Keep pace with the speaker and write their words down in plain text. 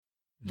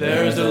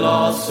There's a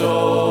lost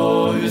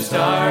soul who's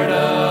tired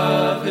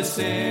of his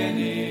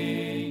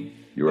sinning.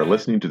 You are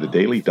listening to the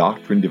Daily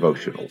Doctrine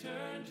Devotional.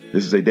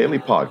 This is a daily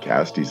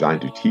podcast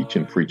designed to teach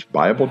and preach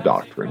Bible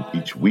doctrine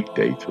each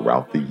weekday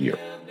throughout the year.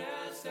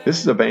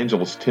 This is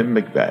Evangelist Tim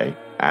McVeigh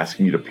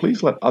asking you to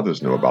please let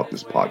others know about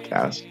this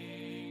podcast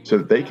so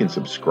that they can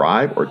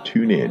subscribe or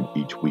tune in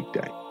each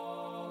weekday.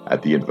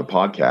 At the end of the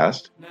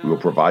podcast, we will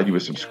provide you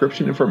with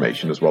subscription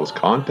information as well as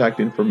contact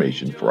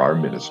information for our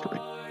ministry.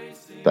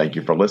 Thank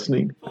you for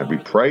listening, and we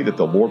pray that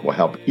the Lord will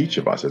help each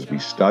of us as we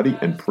study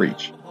and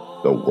preach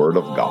the Word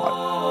of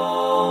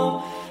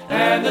God.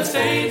 And the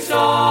saints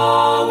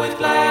all with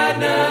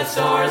gladness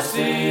are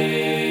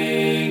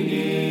singing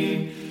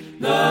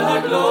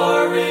the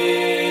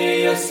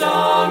glorious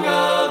song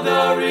of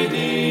the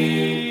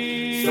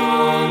redeemed,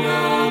 song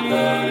of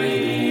the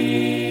redeemed.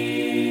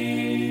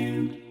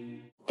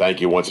 Thank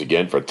you once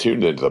again for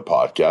tuning into the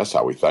podcast.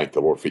 How we thank the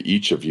Lord for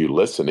each of you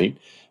listening.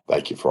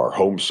 Thank you for our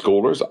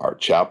homeschoolers, our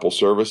chapel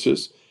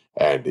services,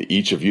 and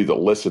each of you that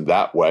listen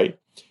that way.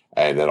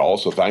 And then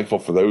also thankful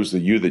for those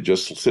of you that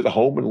just sit at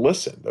home and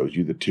listen, those of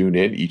you that tune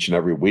in each and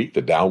every week,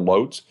 the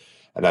downloads.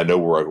 And I know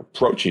we're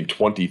approaching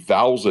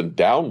 20,000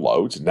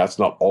 downloads, and that's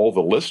not all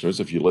the listeners.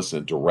 If you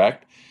listen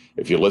direct,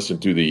 if you listen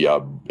to the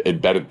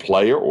embedded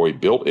player or a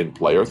built-in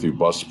player through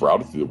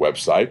Buzzsprout, through the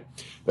website,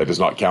 that does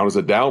not count as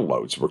a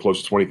download. So we're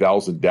close to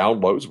 20,000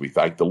 downloads. We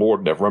thank the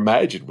Lord. Never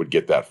imagined we'd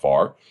get that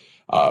far.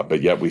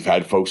 But yet we've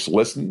had folks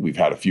listen. We've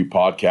had a few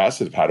podcasts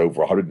that have had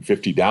over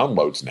 150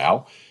 downloads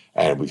now.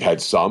 And we've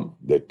had some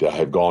that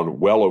have gone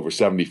well over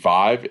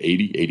 75,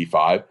 80,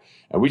 85.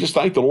 And we just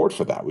thank the Lord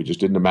for that. We just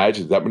didn't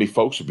imagine that many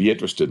folks would be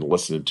interested in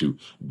listening to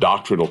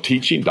doctrinal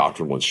teaching,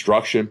 doctrinal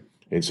instruction.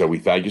 And so we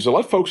thank you. So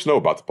let folks know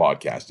about the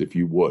podcast if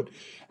you would.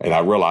 And I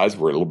realize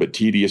we're a little bit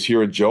tedious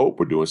here in Job.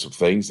 We're doing some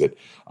things that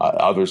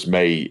others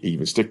may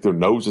even stick their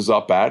noses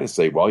up at and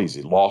say, well, he's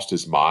lost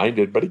his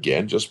mind. But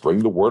again, just bring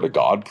the word of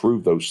God,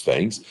 prove those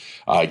things.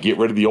 Get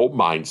rid of the old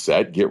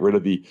mindset. Get rid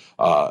of the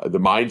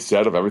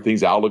mindset of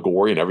everything's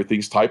allegory and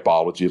everything's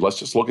typology. Let's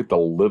just look at the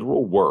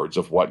literal words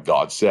of what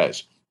God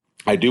says.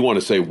 I do want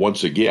to say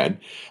once again,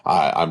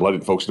 I'm letting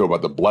folks know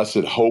about the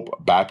Blessed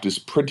Hope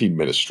Baptist Printing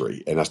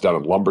Ministry, and that's down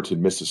in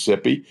Lumberton,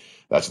 Mississippi.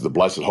 That's the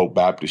Blessed Hope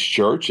Baptist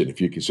Church, and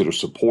if you consider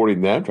supporting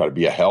them, try to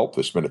be a help.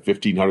 They're spending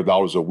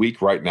 $1,500 a week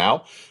right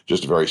now,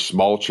 just a very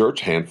small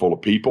church, handful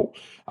of people,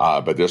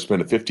 but they're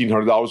spending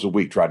 $1,500 a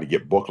week trying to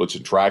get booklets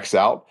and tracts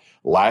out.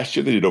 Last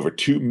year, they did over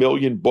 2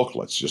 million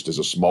booklets, just as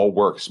a small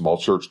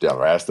church down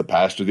there. I asked the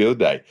pastor the other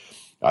day,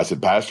 I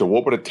said, Pastor,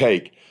 what would it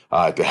take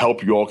to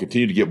help you all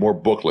continue to get more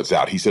booklets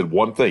out? He said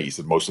one thing. He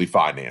said mostly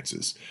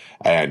finances.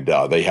 And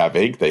they have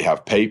ink, they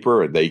have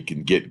paper, and they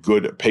can get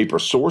good paper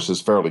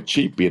sources fairly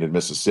cheap being in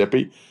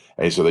Mississippi.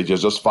 And so they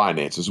just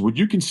finances. Would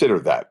you consider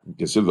that?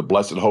 Consider the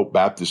Blessed Hope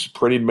Baptist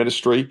Printing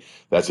Ministry.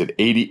 That's at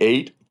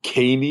 88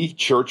 Caney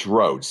Church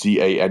Road,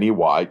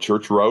 Caney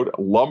Church Road,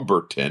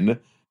 Lumberton,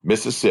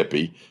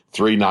 Mississippi,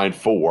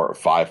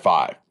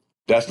 39455.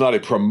 That's not a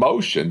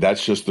promotion.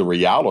 That's just the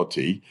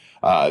reality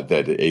that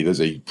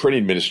there's a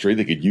printing ministry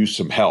that could use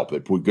some help. They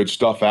put good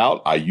stuff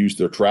out. I use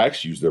their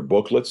tracts, use their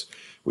booklets.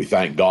 We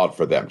thank God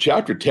for them.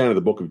 Chapter 10 of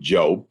the book of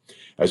Job,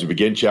 as we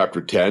begin chapter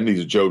 10,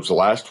 these are Job's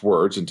last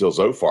words until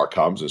Zophar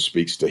comes and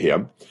speaks to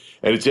him.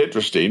 And it's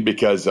interesting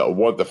because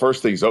one of the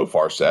first things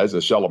Zophar says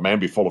is, shall a man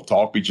be full of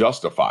talk be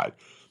justified?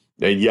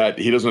 And yet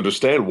he doesn't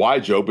understand why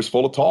Job is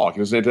full of talk.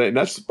 And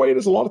that's the way it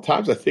is a lot of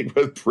times, I think,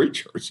 with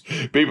preachers.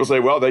 People say,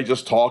 well, they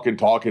just talk and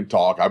talk and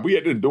talk. We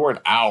had to endure an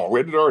hour.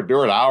 We had to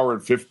endure an hour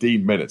and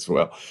 15 minutes.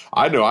 Well,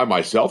 I know I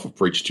myself have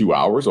preached 2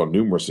 hours on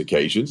numerous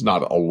occasions,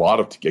 not a lot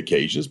of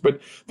occasions,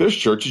 but there's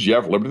churches you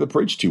have limited to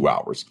preach 2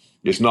 hours.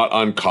 It's not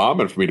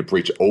uncommon for me to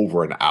preach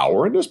over an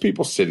hour. And there's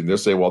people sitting there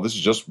saying, well, this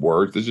is just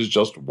words. This is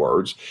just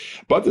words.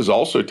 But there's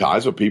also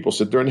times when people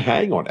sit there and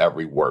hang on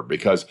every word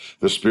because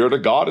the Spirit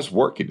of God is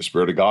working. The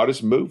Spirit of God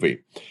is moving.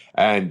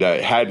 And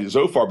had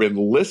Zophar been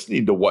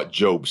listening to what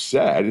Job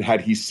said, and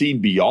had he seen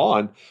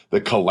beyond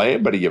the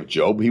calamity of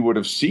Job, he would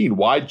have seen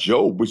why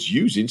Job was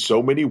using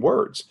so many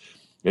words.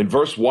 In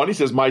verse 1, he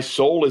says, my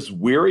soul is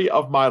weary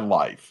of my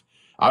life.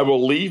 I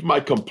will leave my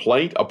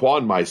complaint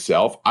upon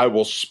myself. I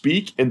will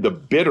speak in the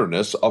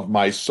bitterness of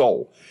my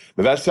soul.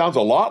 Now, that sounds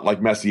a lot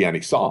like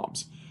Messianic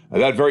Psalms.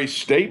 And that very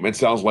statement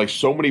sounds like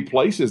so many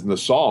places in the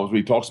Psalms where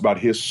he talks about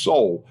his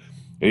soul,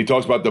 and he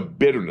talks about the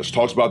bitterness,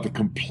 talks about the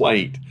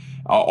complaint,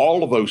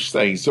 all of those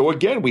things. So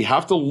again, we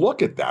have to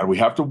look at that. We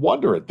have to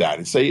wonder at that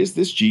and say, is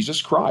this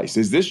Jesus Christ?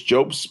 Is this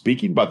Job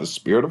speaking by the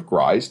Spirit of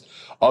Christ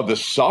of the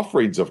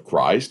sufferings of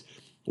Christ?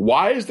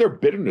 Why is there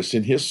bitterness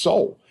in his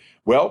soul?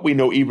 Well, we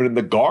know even in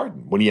the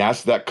garden, when he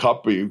asked that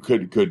cup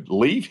could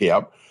leave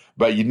him,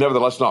 but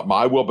nevertheless, not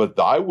my will, but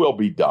thy will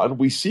be done.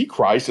 We see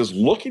Christ as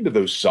looking to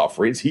those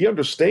sufferings. He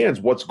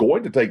understands what's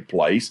going to take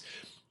place.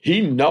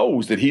 He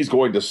knows that he's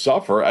going to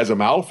suffer as a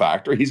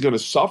malefactor. He's going to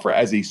suffer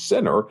as a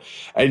sinner,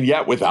 and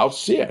yet without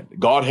sin.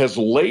 God has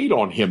laid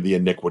on him the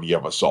iniquity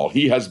of us all.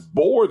 He has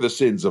bore the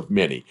sins of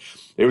many.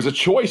 It was a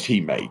choice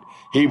he made.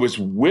 He was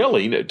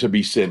willing to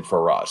be sin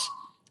for us.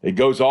 It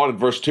goes on in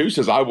verse 2,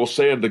 says, I will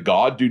say unto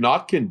God, do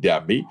not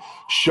condemn me.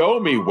 Show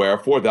me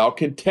wherefore thou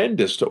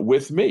contendest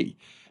with me.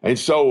 And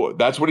so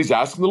that's what he's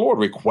asking the Lord,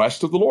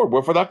 request of the Lord.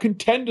 Wherefore thou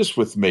contendest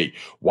with me.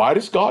 Why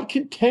does God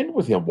contend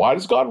with him? Why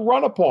does God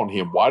run upon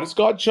him? Why does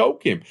God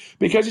choke him?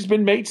 Because he's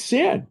been made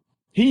sin.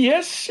 He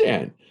is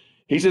sin.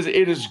 He says,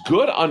 it is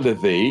good unto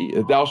thee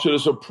that thou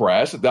shouldest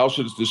oppress, that thou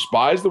shouldest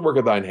despise the work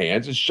of thine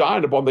hands, and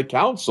shine upon the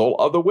counsel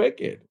of the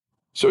wicked.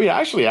 So he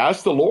actually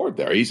asked the Lord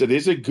there. He said,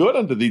 is it good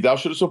unto thee thou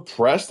shouldest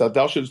oppress, that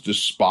thou shouldest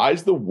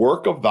despise the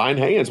work of thine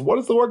hands? What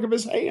is the work of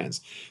his hands?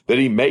 That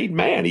he made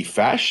man. He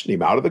fashioned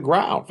him out of the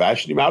ground,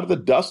 fashioned him out of the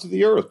dust of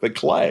the earth, the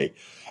clay,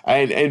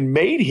 and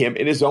made him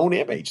in his own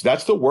image.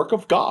 That's the work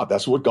of God.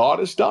 That's what God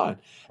has done.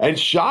 And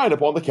shine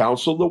upon the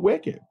counsel of the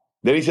wicked.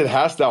 Then he said,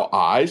 hast thou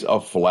eyes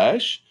of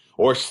flesh?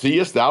 Or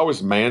seest thou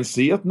as man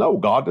seeth? No,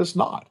 God does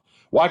not.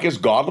 Why? Because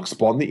God looks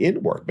upon the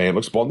inward. Man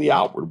looks upon the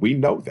outward. We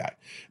know that.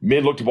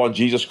 Men looked upon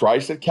Jesus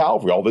Christ at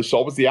Calvary. All they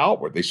saw was the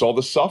outward. They saw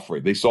the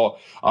suffering. They saw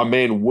a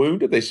man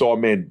wounded. They saw a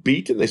man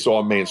beaten. They saw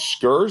a man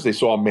scourged. They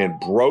saw a man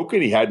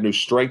broken. He had no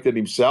strength in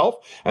himself.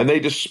 And they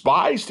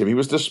despised him. He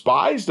was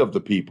despised of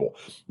the people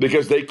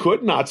because they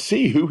could not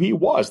see who he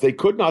was. They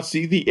could not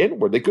see the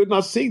inward. They could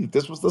not see that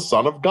this was the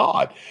Son of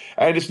God.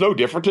 And it's no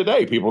different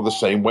today. People are the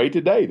same way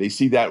today. They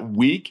see that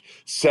weak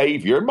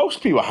Savior. And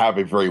most people have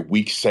a very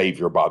weak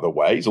Savior, by the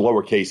way. He's a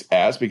lowercase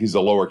s because he's a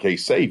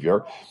lowercase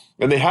Savior.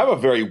 And they have a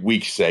very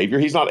weak Savior.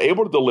 He's not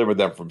able to deliver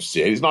them from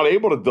sin. He's not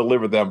able to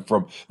deliver them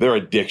from their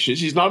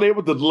addictions. He's not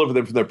able to deliver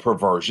them from their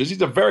perversions.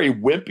 He's a very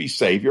wimpy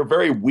Savior,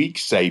 very weak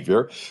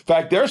Savior. In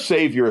fact, their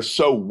Savior is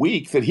so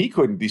weak that he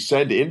couldn't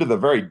descend into the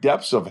very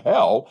depths of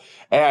hell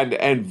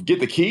and get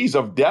the keys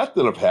of death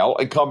and of hell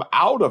and come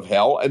out of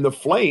hell and the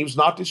flames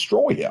not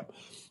destroy him.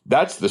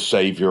 That's the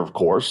Savior, of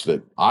course,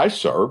 that I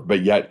serve,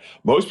 but yet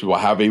most people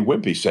have a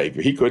wimpy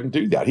Savior. He couldn't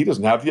do that. He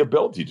doesn't have the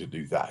ability to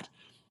do that.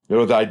 You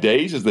know, thy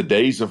days as the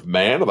days of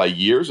man, or thy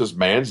years as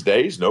man's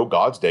days. No,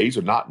 God's days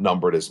are not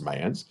numbered as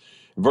man's.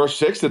 Verse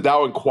 6, that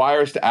thou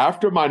inquirest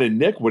after mine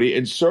iniquity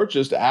and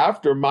searchest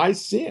after my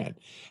sin.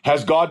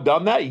 Has God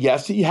done that?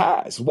 Yes, he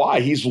has.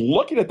 Why? He's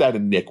looking at that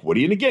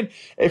iniquity. And again,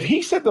 if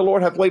he said the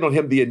Lord hath laid on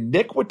him the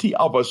iniquity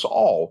of us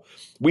all,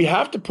 we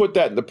have to put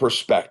that in the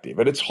perspective.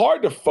 And it's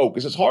hard to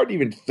focus. It's hard to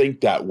even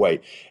think that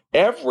way.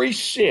 Every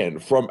sin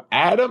from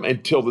Adam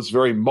until this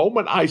very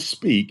moment I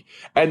speak,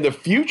 and the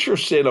future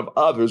sin of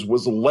others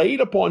was laid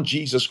upon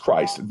Jesus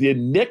Christ. The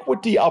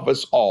iniquity of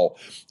us all,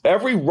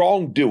 every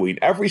wrongdoing,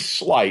 every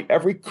slight,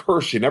 every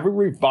cursing, every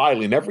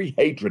reviling, every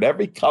hatred,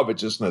 every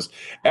covetousness,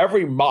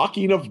 every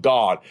mocking of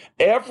God,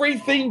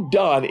 everything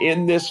done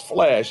in this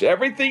flesh,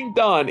 everything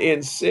done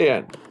in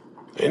sin.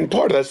 And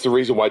part of that's the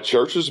reason why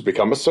churches have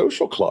become a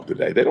social club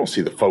today. They don't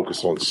see the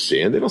focus on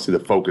sin. They don't see the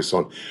focus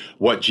on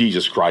what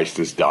Jesus Christ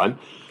has done.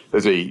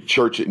 There's a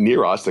church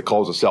near us that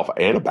calls itself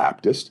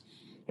Anabaptist,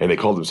 and they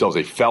call themselves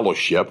a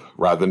fellowship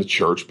rather than a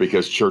church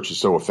because church is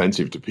so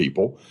offensive to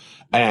people.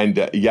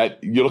 And yet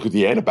you look at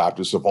the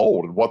Anabaptists of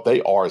old and what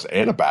they are as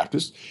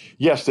Anabaptists.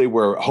 Yes, they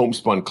wear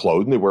homespun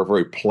clothing. They wear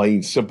very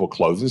plain, simple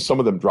clothing. Some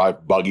of them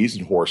drive buggies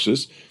and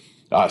horses.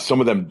 Some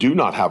of them do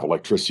not have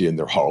electricity in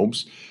their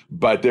homes,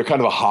 but they're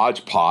kind of a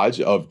hodgepodge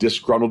of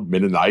disgruntled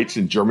Mennonites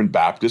and German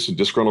Baptists and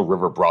disgruntled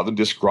River Brother, and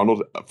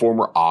disgruntled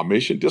former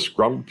Amish and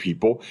disgruntled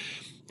people.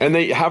 And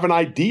they have an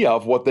idea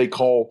of what they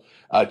call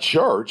a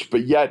church,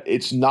 but yet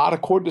it's not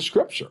according to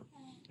Scripture.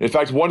 In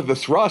fact, one of the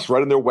thrusts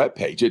right on their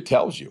webpage, it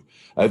tells you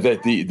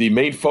that the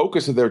main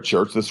focus of their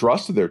church, the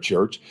thrust of their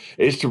church,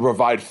 is to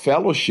provide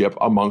fellowship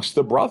amongst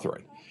the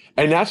brethren.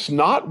 And that's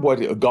not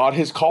what God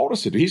has called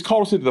us to do. He's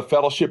called us into the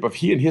fellowship of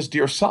he and his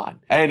dear son.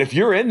 And if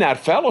you're in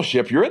that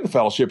fellowship, you're in the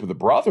fellowship of the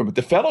brethren, but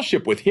the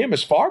fellowship with him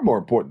is far more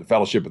important than the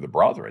fellowship of the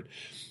brethren.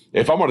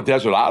 If I'm on a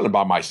desert island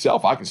by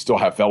myself, I can still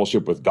have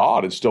fellowship with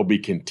God and still be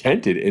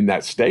contented in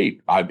that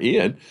state I'm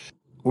in.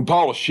 When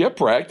Paul was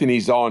shipwrecked and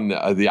he's on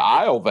the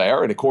isle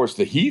there, and of course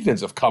the heathens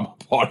have come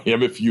upon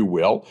him, if you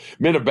will,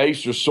 men of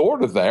baser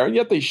sort of there, and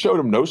yet they showed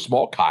him no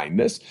small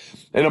kindness.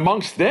 And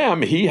amongst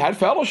them, he had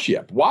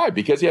fellowship. Why?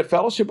 Because he had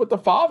fellowship with the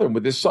Father and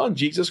with his Son,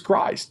 Jesus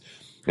Christ.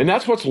 And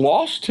that's what's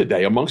lost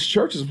today amongst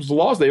churches. What's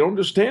lost? They don't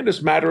understand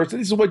this matter. This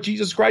is what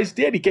Jesus Christ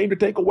did. He came to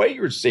take away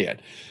your sin.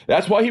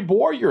 That's why he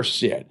bore your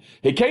sin.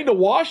 He came to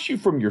wash you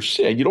from your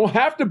sin. You don't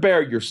have to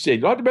bear your sin.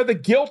 You don't have to bear the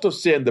guilt of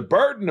sin, the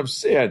burden of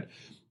sin.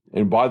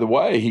 And by the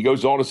way, he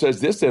goes on and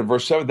says this in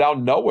verse 7, thou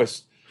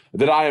knowest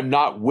that I am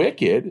not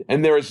wicked,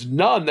 and there is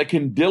none that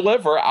can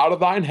deliver out of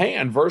thine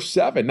hand. Verse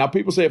 7. Now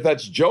people say if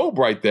that's Job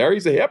right there,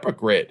 he's a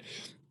hypocrite.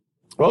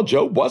 Well,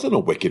 Job wasn't a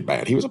wicked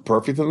man. He was a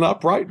perfect and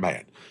upright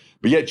man.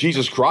 But yet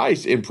Jesus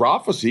Christ in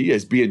prophecy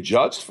is being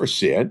judged for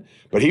sin,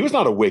 but he was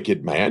not a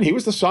wicked man. He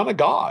was the Son of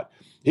God.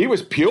 He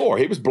was pure.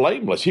 He was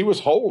blameless. He was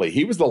holy.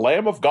 He was the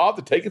Lamb of God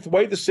that taketh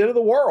away the sin of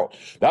the world.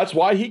 That's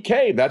why he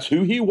came. That's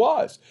who he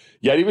was.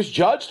 Yet he was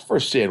judged for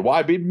sin.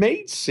 Why? Being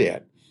made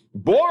sin.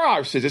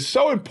 Borach says it's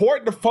so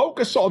important to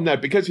focus on that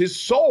because his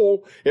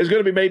soul is going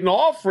to be made an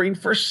offering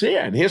for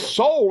sin. His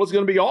soul is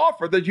going to be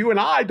offered that you and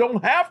I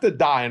don't have to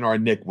die in our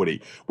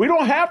iniquity. We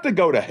don't have to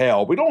go to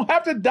hell. We don't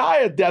have to die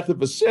a death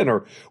of a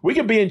sinner. We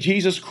can be in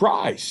Jesus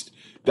Christ.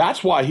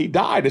 That's why he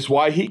died. That's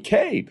why he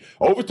came.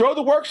 Overthrow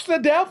the works of the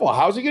devil.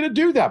 How's he going to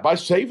do that? By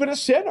saving a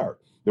sinner.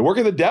 The work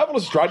of the devil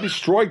is to try to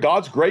destroy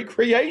God's great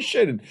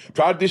creation and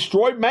try to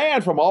destroy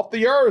man from off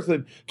the earth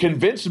and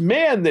convince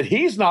men that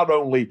he's not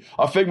only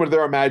a figment of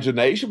their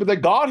imagination, but that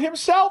God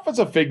himself is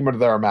a figment of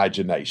their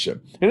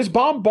imagination. And it's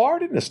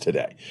bombarding us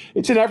today.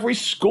 It's in every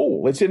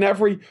school. It's in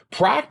every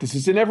practice.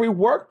 It's in every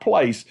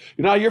workplace.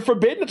 You're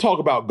forbidden to talk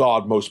about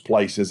God most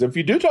places. If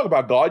you do talk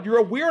about God, you're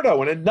a weirdo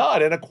and a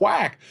nut and a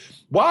quack.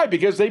 Why?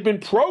 Because they've been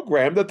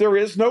programmed that there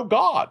is no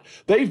God.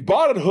 They've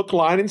bought it hook,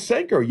 line, and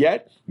sinker.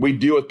 Yet we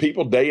deal with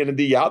people day in and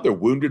day out. They're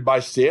wounded by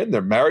sin.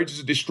 Their marriages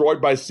are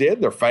destroyed by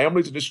sin. Their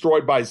families are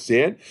destroyed by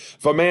sin.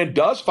 If a man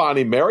does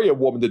finally marry a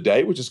woman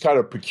today, which is kind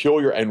of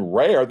peculiar and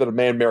rare that a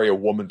man marry a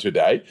woman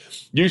today,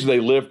 usually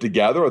they live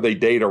together or they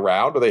date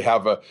around or they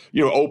have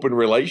open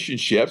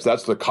relationships.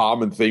 That's the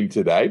common theme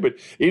today. But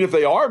even if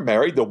they are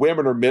married, the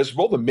women are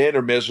miserable. The men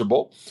are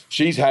miserable.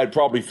 She's had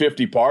probably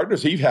 50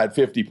 partners. He's had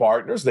 50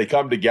 partners. They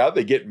come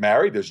together. They get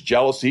married. There's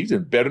jealousies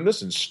and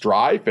bitterness and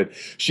strife. And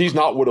she's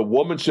not what a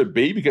woman should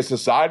be because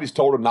society's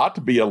told her not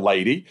to be a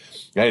lady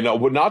and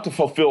not to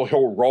fulfill her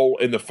role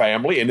in the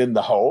family and in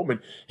the home. And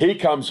he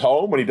comes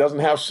home and he doesn't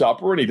have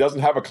supper and he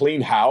doesn't have a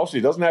clean house.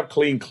 He doesn't have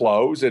clean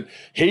clothes. And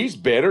he's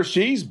bitter.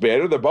 She's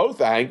bitter. They're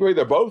both angry.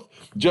 They're both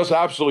just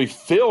absolutely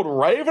filled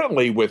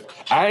ravingly with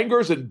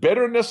angers and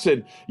bitterness.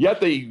 And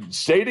yet they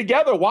stay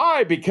together.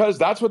 Why? Because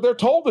that's what they're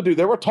told to do.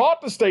 They were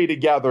taught to stay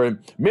together. And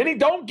many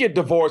don't get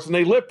divorced and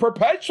they live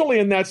perpetually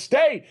in that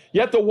state.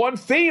 Yet the one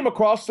theme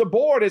across the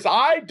board is,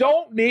 I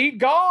don't need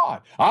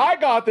God. I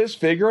got this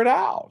figured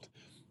out.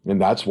 And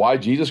that's why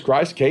Jesus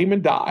Christ came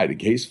and died, in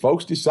case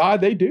folks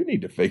decide they do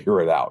need to figure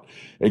it out.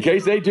 In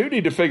case they do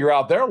need to figure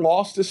out their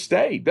lost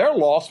estate. They're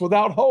lost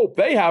without hope.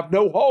 They have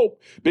no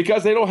hope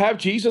because they don't have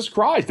Jesus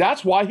Christ.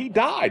 That's why he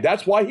died.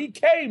 That's why he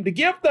came, to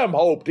give them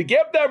hope, to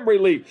give them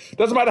relief.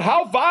 Doesn't matter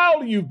how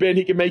vile you've been,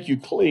 he can make you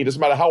clean.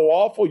 Doesn't matter how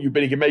awful you've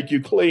been, he can make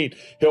you clean.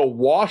 He'll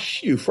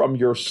wash you from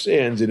your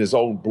sins in his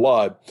own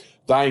blood.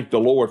 Thank the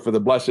Lord for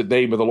the blessed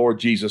name of the Lord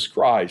Jesus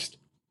Christ.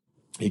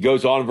 He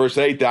goes on in verse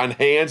 8, thine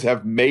hands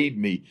have made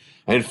me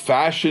and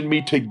fashioned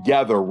me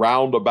together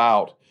round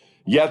about,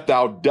 yet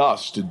thou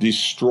dost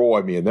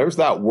destroy me. And there's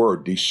that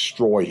word,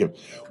 destroy him.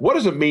 What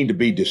does it mean to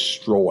be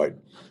destroyed?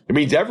 It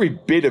means every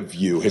bit of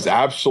you has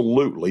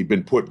absolutely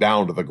been put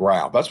down to the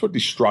ground. That's what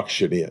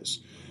destruction is.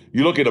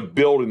 You look at a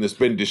building that's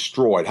been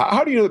destroyed.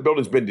 How do you know the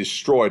building's been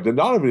destroyed? Then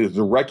not only does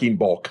the wrecking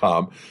ball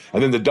come,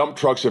 and then the dump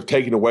trucks have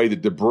taken away the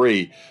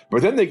debris,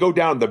 but then they go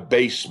down the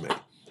basement.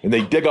 And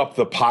they dig up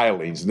the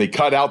pilings, and they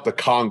cut out the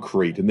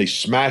concrete, and they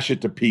smash it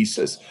to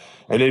pieces.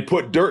 And they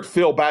put dirt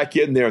fill back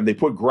in there, and they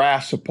put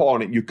grass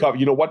upon it, and you cover.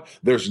 You know what?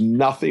 There's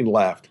nothing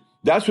left.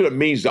 That's what it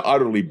means to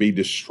utterly be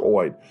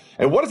destroyed.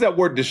 And what does that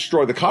word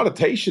destroy? The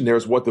connotation there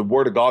is what the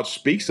word of God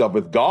speaks of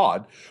with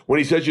God when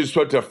he says you're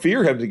supposed to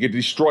fear him to get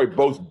destroyed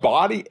both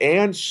body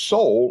and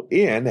soul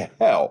in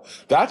hell.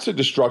 That's the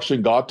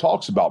destruction God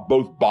talks about,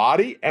 both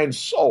body and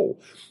soul.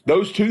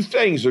 Those two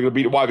things are going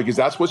to be, why? Because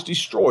that's what's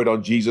destroyed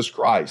on Jesus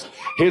Christ.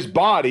 His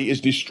body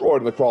is destroyed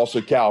on the cross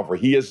of Calvary.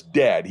 He is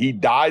dead. He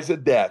dies a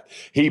death.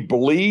 He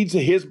bleeds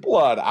his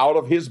blood out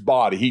of his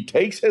body. He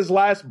takes his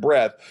last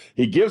breath.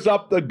 He gives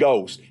up the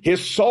ghost.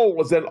 His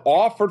soul is then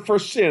offered for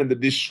sin. The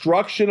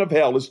destruction of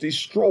hell is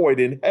destroyed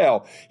in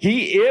hell.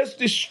 He is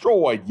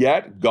destroyed,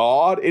 yet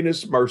God in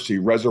his mercy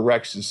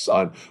resurrects his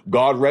son.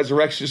 God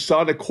resurrects his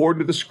son according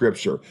to the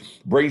scripture,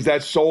 brings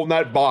that soul and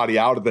that body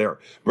out of there,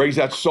 brings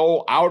that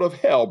soul out of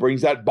hell,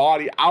 brings that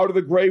body out of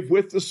the grave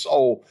with the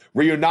soul,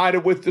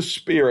 reunited with the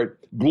spirit,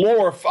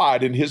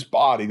 glorified in his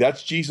body.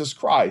 That's Jesus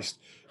Christ.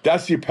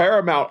 That's the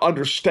paramount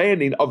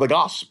understanding of the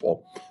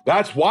gospel.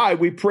 That's why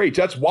we preach.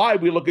 That's why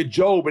we look at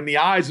Job in the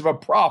eyes of a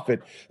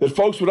prophet, that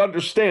folks would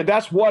understand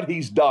that's what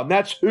he's done.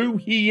 That's who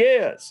he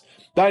is.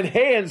 Thine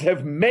hands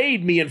have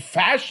made me and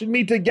fashioned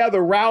me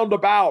together round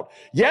about.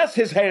 Yes,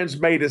 his hands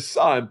made his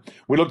son.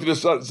 We looked at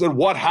his son and said,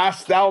 what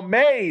hast thou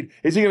made?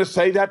 Is he going to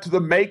say that to the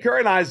maker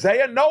in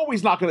Isaiah? No,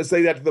 he's not going to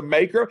say that to the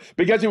maker,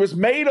 because he was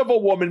made of a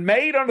woman,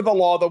 made under the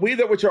law, that we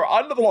that which are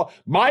under the law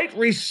might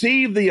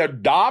receive the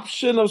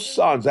adoption of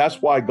sons.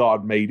 That's why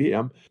God made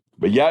him.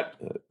 But yet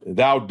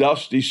thou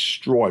dost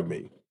destroy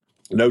me.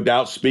 No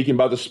doubt speaking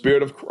by the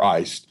Spirit of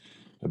Christ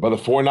and by the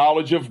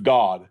foreknowledge of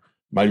God,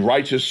 my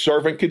righteous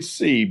servant could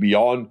see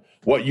beyond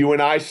what you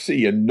and I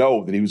see and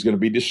know that he was going to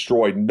be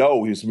destroyed.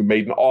 Know he was going to be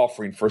made an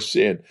offering for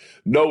sin.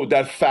 Know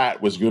that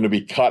fat was going to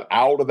be cut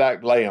out of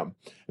that lamb,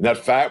 and that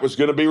fat was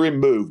going to be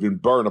removed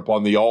and burned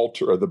upon the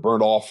altar of the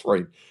burnt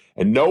offering.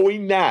 And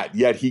knowing that,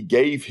 yet he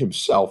gave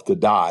himself to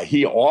die.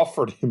 He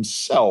offered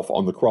himself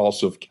on the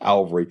cross of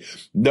Calvary.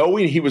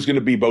 Knowing he was going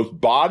to be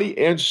both body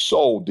and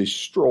soul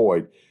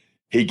destroyed,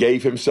 he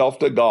gave himself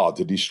to God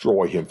to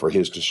destroy him for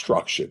his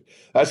destruction.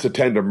 That's the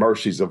tender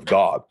mercies of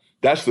God.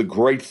 That's the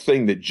great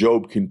thing that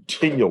Job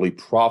continually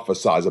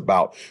prophesies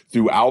about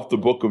throughout the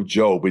book of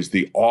Job, is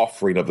the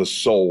offering of the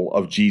soul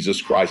of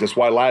Jesus Christ. That's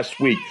why last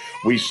week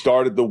we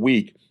started the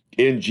week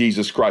in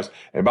Jesus Christ.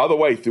 And by the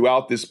way,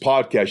 throughout this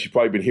podcast, you've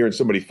probably been hearing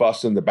somebody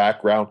fussing in the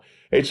background.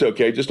 It's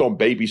okay, just on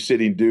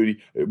babysitting duty.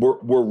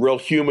 We're real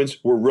humans,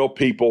 we're real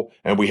people,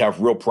 and we have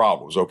real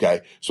problems,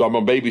 okay? So I'm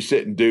on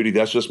babysitting duty.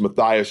 That's just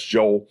Matthias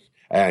Joel.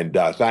 And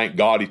thank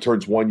God he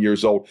turns 1 year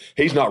old.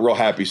 He's not real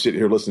happy sitting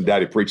here listening to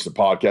Daddy preach the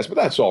podcast, but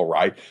that's all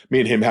right.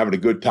 Me and him having a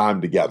good time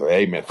together.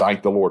 Amen.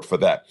 Thank the Lord for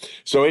that.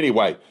 So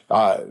anyway,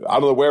 I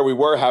don't know where we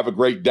were. Have a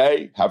great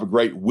day. Have a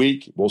great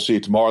week. We'll see you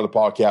tomorrow on the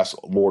podcast,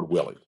 Lord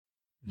willing.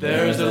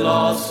 There's a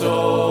lost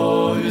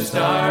soul who's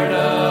tired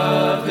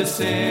of his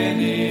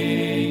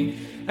sinning,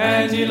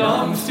 and he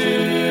longs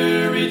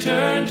to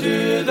return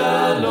to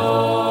the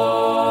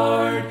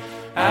Lord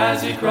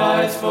as he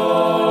cries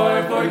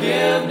for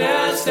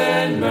forgiveness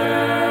and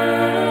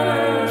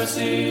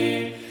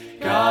mercy.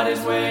 God is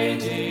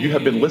waiting. You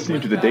have been listening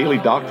to the Daily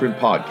Doctrine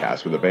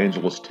Podcast with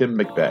Evangelist Tim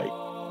McVeigh.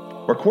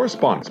 For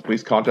correspondence,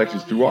 please contact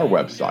us through our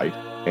website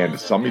and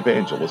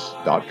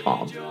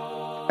someevangelists.com,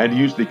 and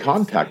use the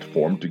contact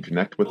form to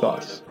connect with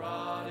us.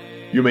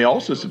 You may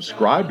also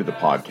subscribe to the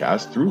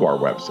podcast through our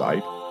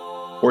website,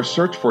 or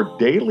search for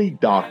Daily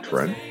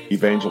Doctrine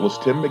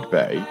Evangelist Tim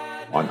McVeigh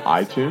on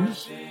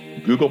iTunes,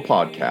 Google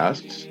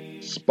Podcasts,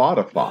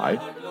 Spotify,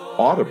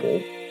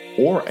 Audible,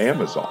 or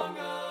Amazon.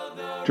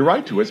 To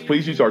write to us,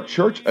 please use our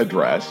church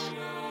address,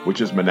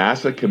 which is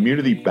Manasseh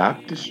Community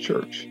Baptist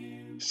Church,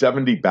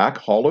 70 Back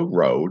Hollow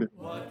Road,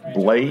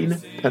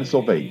 Blaine,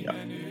 Pennsylvania,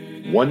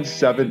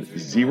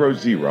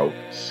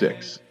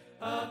 17006.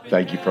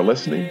 Thank you for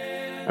listening,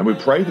 and we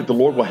pray that the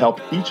Lord will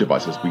help each of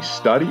us as we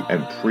study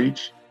and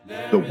preach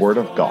the Word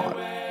of God.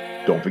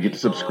 Don't forget to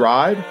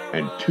subscribe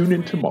and tune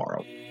in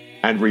tomorrow.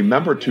 And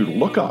remember to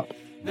look up,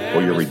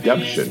 for your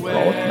redemption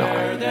draweth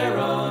nigh. There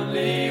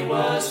only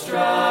was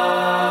strife.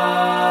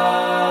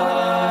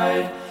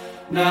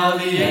 Now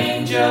the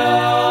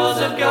angels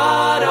of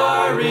God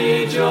are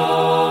rejoicing,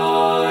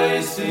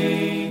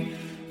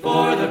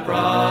 for the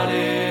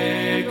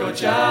prodigal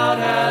child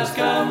has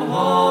come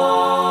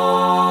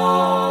home,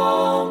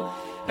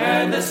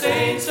 and the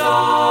saints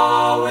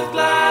all with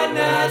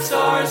gladness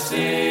are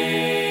singing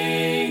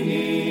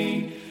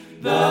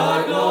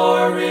the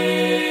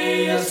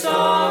glorious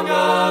song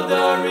of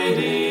the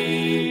redeemed.